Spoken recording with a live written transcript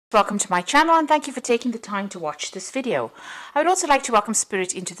Welcome to my channel and thank you for taking the time to watch this video. I would also like to welcome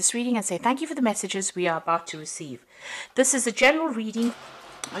Spirit into this reading and say thank you for the messages we are about to receive. This is a general reading.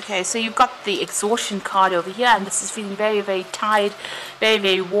 Okay, so you've got the exhaustion card over here, and this is feeling very, very tired, very,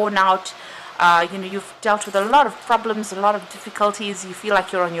 very worn out. You've dealt with a lot of problems, a lot of difficulties. You feel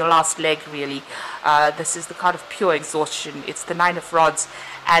like you're on your last leg, really. This is the card of pure exhaustion. It's the Nine of Rods,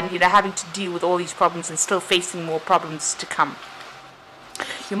 and having to deal with all these problems and still facing more problems to come.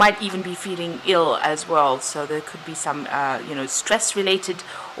 You might even be feeling ill as well, so there could be some stress-related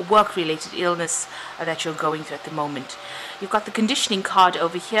or work-related illness that you're going through at the moment. You've got the conditioning card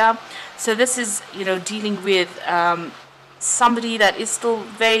over here, so this is dealing with somebody that is still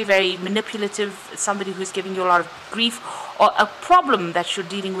very, very manipulative, somebody who's giving you a lot of grief, or a problem that you're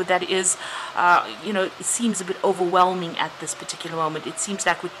dealing with that is it seems a bit overwhelming at this particular moment. It seems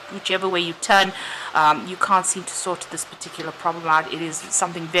like whichever way you turn, you can't seem to sort this particular problem out. It is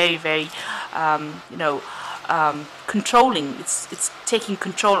something very, very controlling. It's taking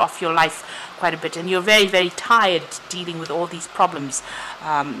control of your life quite a bit, and you're very, very tired dealing with all these problems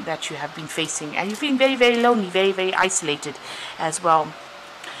that you have been facing, and you're feeling very, very lonely, very, very isolated as well.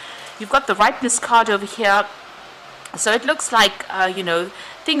 You've got the ripeness card over here, so it looks like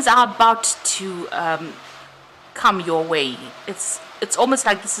things are about to come your way. It's almost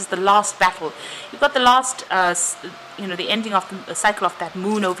like this is the last battle. You've got the last the ending of the cycle of that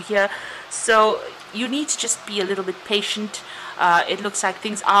moon over here, so you need to just be a little bit patient. It looks like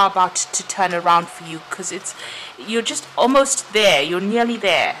things are about to turn around for you, because you're just almost there. You're nearly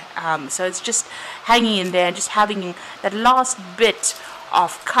there. So it's just hanging in there and just having that last bit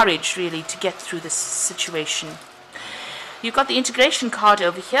of courage, really, to get through this situation. You've got the integration card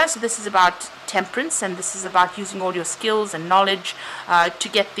over here, so this is about temperance, and this is about using all your skills and knowledge to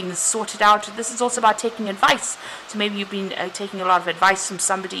get things sorted out. This is also about taking advice. So maybe you've been taking a lot of advice from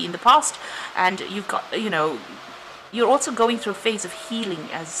somebody in the past, and you've got, you're also going through a phase of healing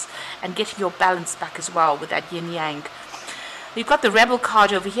and getting your balance back as well with that yin-yang. You've got the rebel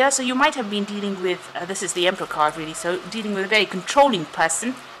card over here, so you might have been dealing with, this is the emperor card really, so dealing with a very controlling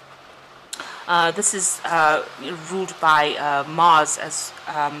person. This is ruled by Mars,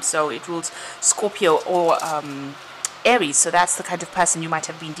 so it rules Scorpio or Aries, so that's the kind of person you might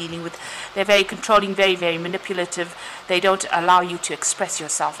have been dealing with. They're very controlling, very, very manipulative. They don't allow you to express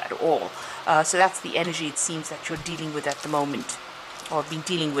yourself at all. So that's the energy, it seems, that you're dealing with at the moment, or been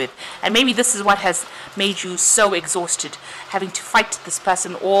dealing with. And maybe this is what has made you so exhausted, having to fight this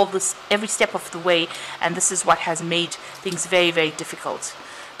person every step of the way, and this is what has made things very, very difficult.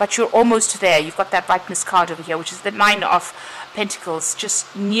 But you're almost there. You've got that ripeness card over here, which is the Nine of Pentacles,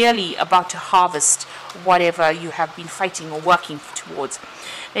 just nearly about to harvest whatever you have been fighting or working towards.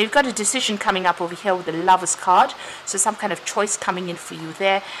 Now you've got a decision coming up over here with the Lover's card, so some kind of choice coming in for you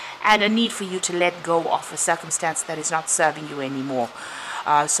there, and a need for you to let go of a circumstance that is not serving you anymore.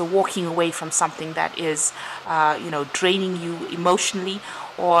 So walking away from something that is, draining you emotionally,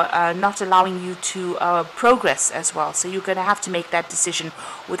 or not allowing you to progress as well. So you're going to have to make that decision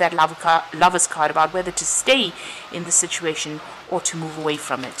with that Lover's card about whether to stay in the situation or to move away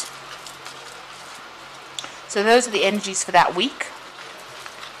from it. So those are the energies for that week.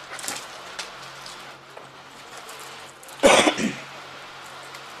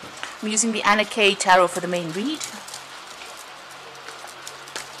 I'm using the Anna K Tarot for the main read.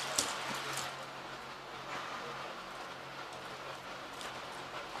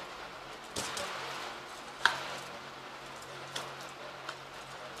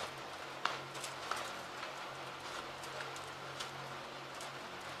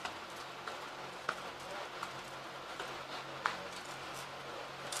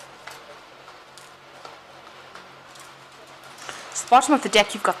 Bottom of the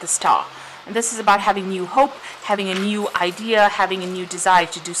deck, you've got the Star, and this is about having new hope, having a new idea, having a new desire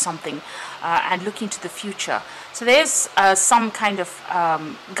to do something, and looking to the future. So there's some kind of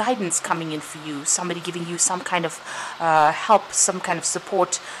guidance coming in for you, somebody giving you some kind of help, some kind of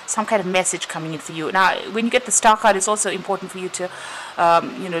support, some kind of message coming in for you. Now when you get the Star card, it's also important for you to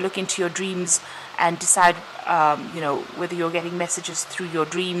look into your dreams and decide whether you're getting messages through your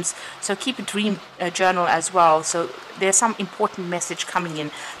dreams. So keep a dream journal as well. So there's some important message coming in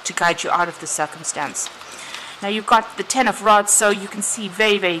to guide you out of the circumstance. Now you've got the Ten of Rods, so you can see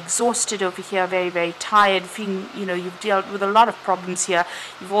very, very exhausted over here, very, very tired, feeling, you've dealt with a lot of problems here.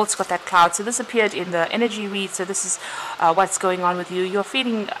 You've also got that Cloud. So this appeared in the energy read, so this is what's going on with you. You're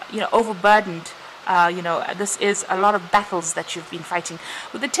feeling, overburdened. This is a lot of battles that you've been fighting.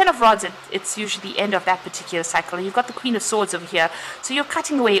 With the Ten of Rods, it's usually the end of that particular cycle. You've got the Queen of Swords over here, so you're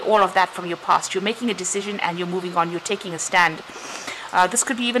cutting away all of that from your past. You're making a decision and you're moving on. You're taking a stand. This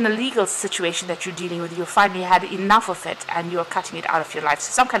could be even a legal situation that you're dealing with. You've finally had enough of it and you're cutting it out of your life.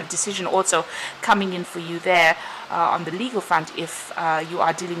 So some kind of decision also coming in for you there on the legal front if you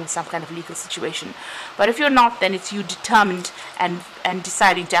are dealing with some kind of legal situation. But if you're not, then it's you determined and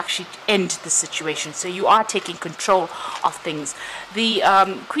deciding to actually end the situation. So you are taking control of things. The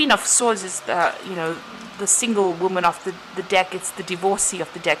Queen of Swords is, the single woman of the deck. It's the divorcee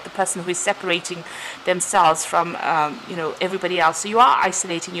of the deck, the person who is separating themselves from everybody else. So you are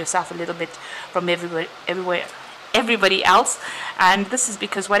isolating yourself a little bit from everybody else, and this is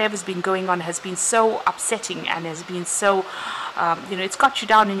because whatever's been going on has been so upsetting and has been so it's got you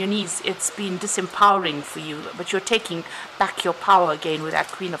down on your knees. It's been disempowering for you, but you're taking back your power again with that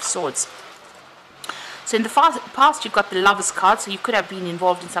Queen of Swords. So in the past, you've got the Lover's card, so you could have been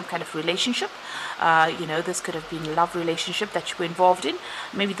involved in some kind of relationship. This could have been a love relationship that you were involved in.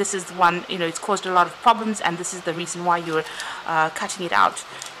 Maybe this is the one, it's caused a lot of problems, and this is the reason why you're cutting it out.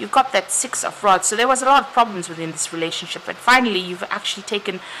 You've got that Six of Rods, so there was a lot of problems within this relationship, but finally you've actually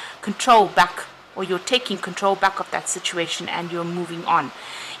taken control back, or you're taking control back of that situation, and you're moving on.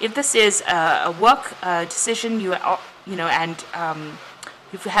 If this is a work decision, you've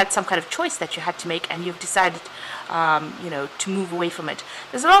had some kind of choice that you had to make, and you've decided, to move away from it.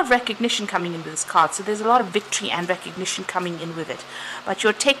 There's a lot of recognition coming in with this card, so there's a lot of victory and recognition coming in with it. But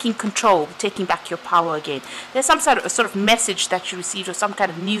you're taking control, taking back your power again. There's some sort of message that you received, or some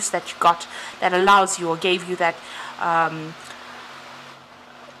kind of news that you got that allows you or gave you that.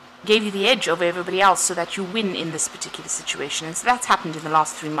 Gave you the edge over everybody else so that you win in this particular situation. And so that's happened in the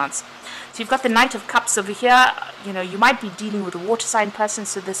last 3 months. So you've got the Knight of Cups over here. You might be dealing with a water sign person,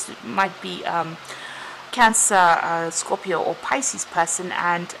 so this might be Cancer, Scorpio or Pisces person,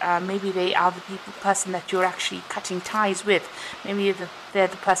 and maybe they are the person that you're actually cutting ties with. Maybe they're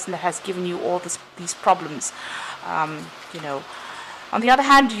the person that has given you all these problems. On the other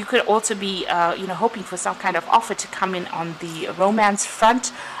hand, you could also be, hoping for some kind of offer to come in on the romance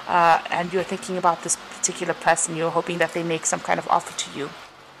front, and you're thinking about this particular person. You're hoping that they make some kind of offer to you.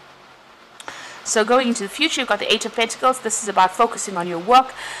 So going into the future, you've got the Eight of Pentacles. This is about focusing on your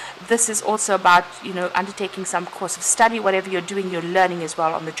work. This is also about, undertaking some course of study. Whatever you're doing, you're learning as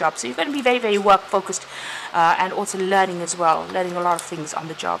well on the job. So you're going to be very, very work-focused and also learning as well, learning a lot of things on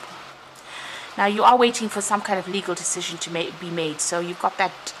the job. Now, you are waiting for some kind of legal decision to be made. So you've got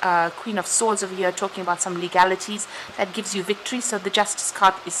that Queen of Swords over here talking about some legalities. That gives you victory. So the Justice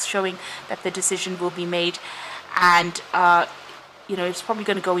card is showing that the decision will be made. And, it's probably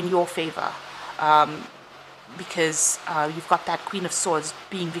going to go in your favor. Because you've got that Queen of Swords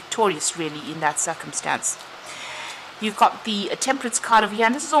being victorious, really, in that circumstance. You've got the Temperance card over here,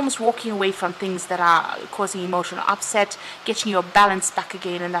 and this is almost walking away from things that are causing emotional upset, getting your balance back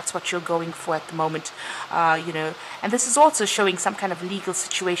again, and that's what you're going for at the moment, And this is also showing some kind of legal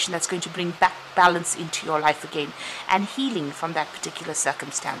situation that's going to bring back balance into your life again, and healing from that particular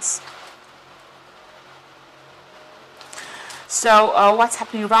circumstance. So what's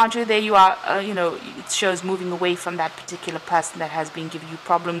happening around you? There you are, it shows moving away from that particular person that has been giving you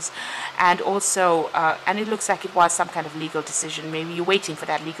problems. And also, and it looks like it was some kind of legal decision. Maybe you're waiting for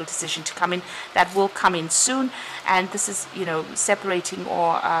that legal decision to come in. That will come in soon. And this is, separating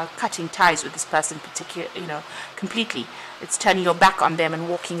or cutting ties with this person completely. It's turning your back on them and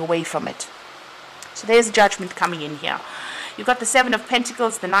walking away from it. So there's judgment coming in here. You've got the Seven of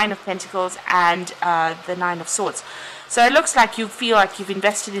Pentacles, the Nine of Pentacles, and the Nine of Swords. So it looks like you feel like you've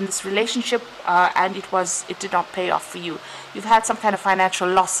invested in this relationship and it did not pay off for you. You've had some kind of financial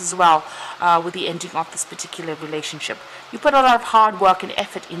loss as well with the ending of this particular relationship. You put a lot of hard work and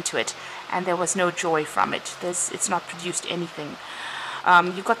effort into it, and there was no joy from it. It's not produced anything.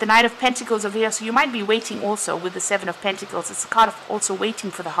 You've got the Knight of Pentacles over here, so you might be waiting also with the Seven of Pentacles. It's a card of also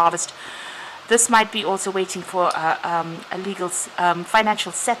waiting for the harvest. This might be also waiting for a legal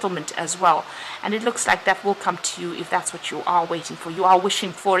financial settlement as well. And it looks like that will come to you if that's what you are waiting for. You are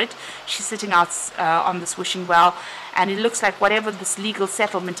wishing for it. She's sitting out on this wishing well. And it looks like whatever this legal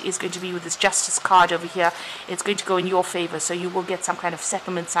settlement is going to be with this Justice card over here, it's going to go in your favor. So you will get some kind of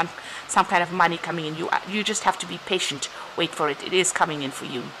settlement, some kind of money coming in. You just have to be patient. Wait for it. It is coming in for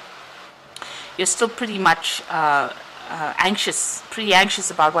you. You're still pretty much... pretty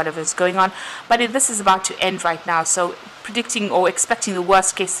anxious about whatever is going on, but this is about to end right now, so predicting or expecting the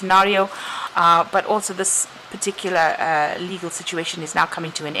worst case scenario, but also this particular legal situation is now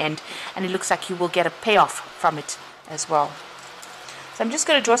coming to an end, and it looks like you will get a payoff from it as well. So I'm just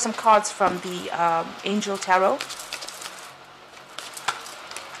going to draw some cards from the Angel Tarot.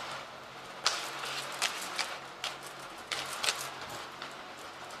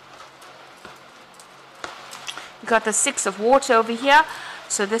 got the Six of Water over here.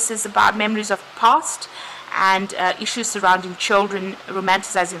 So this is about memories of past and issues surrounding children,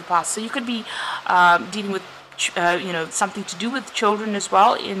 romanticizing the past. So you could be dealing with something to do with children as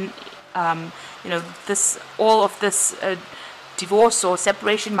well. In this, all of this divorce or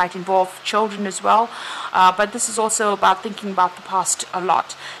separation might involve children as well, but this is also about thinking about the past a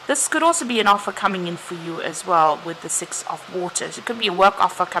lot. This could also be an offer coming in for you as well with the Six of Waters. It could be a work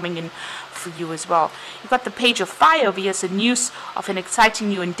offer coming in for you as well. You've got the Page of Fire over here, so news of an exciting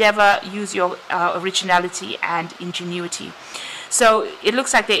new endeavor. Use your originality and ingenuity. So it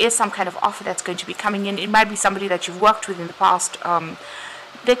looks like there is some kind of offer that's going to be coming in. It might be somebody that you've worked with in the past.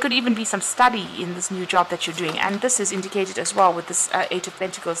 There could even be some study in this new job that you're doing, and this is indicated as well with this Eight of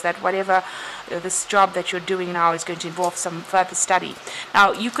Pentacles, that whatever this job that you're doing now is going to involve some further study.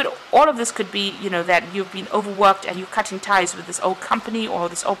 Now, all of this could be, that you've been overworked and you're cutting ties with this old company or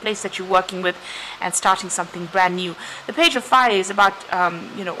this old place that you're working with and starting something brand new. The Page of Fire is about,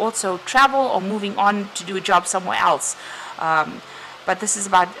 also travel or moving on to do a job somewhere else. But this is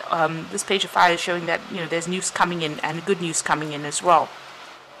about, this Page of Fire is showing that, there's news coming in and good news coming in as well.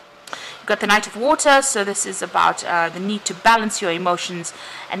 You've got the Knight of Water, so this is about the need to balance your emotions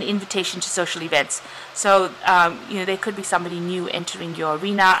and invitation to social events. So, there could be somebody new entering your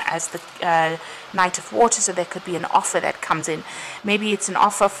arena as the Knight of Water, so there could be an offer that comes in. Maybe it's an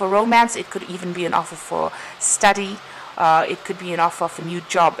offer for romance, it could even be an offer for study. It could be an offer of a new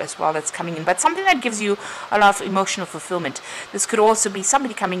job as well that's coming in, but something that gives you a lot of emotional fulfillment. This could also be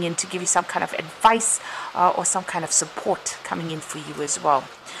somebody coming in to give you some kind of advice or some kind of support coming in for you as well.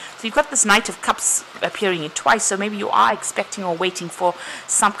 So you've got this Knight of Cups appearing in twice, so maybe you are expecting or waiting for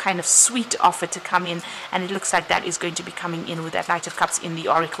some kind of sweet offer to come in, and it looks like that is going to be coming in with that Knight of Cups in the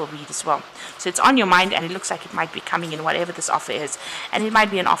Oracle read as well. So it's on your mind, and it looks like it might be coming in, whatever this offer is, and it might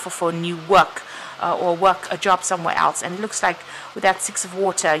be an offer for new work or a job somewhere else. And it looks like with that Six of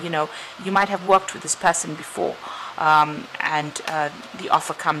Water, you might have worked with this person before, and the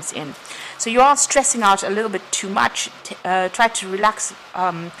offer comes in. So you are stressing out a little bit too much. Try to relax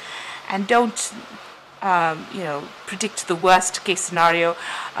and don't predict the worst case scenario.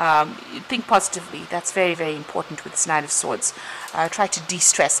 Think positively. That's very, very important with this Nine of Swords. Try to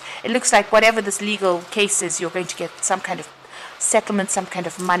de-stress. It looks like whatever this legal case is, you're going to get some kind of settlement, some kind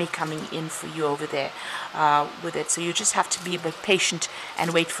of money coming in for you over there with it. So you just have to be a bit patient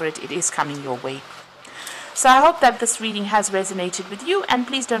and wait for it. It is coming your way. So I hope that this reading has resonated with you, and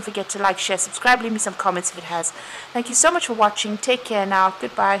please don't forget to like, share, subscribe, leave me some comments if it has. Thank you so much for watching. Take care now.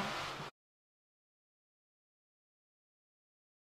 Goodbye.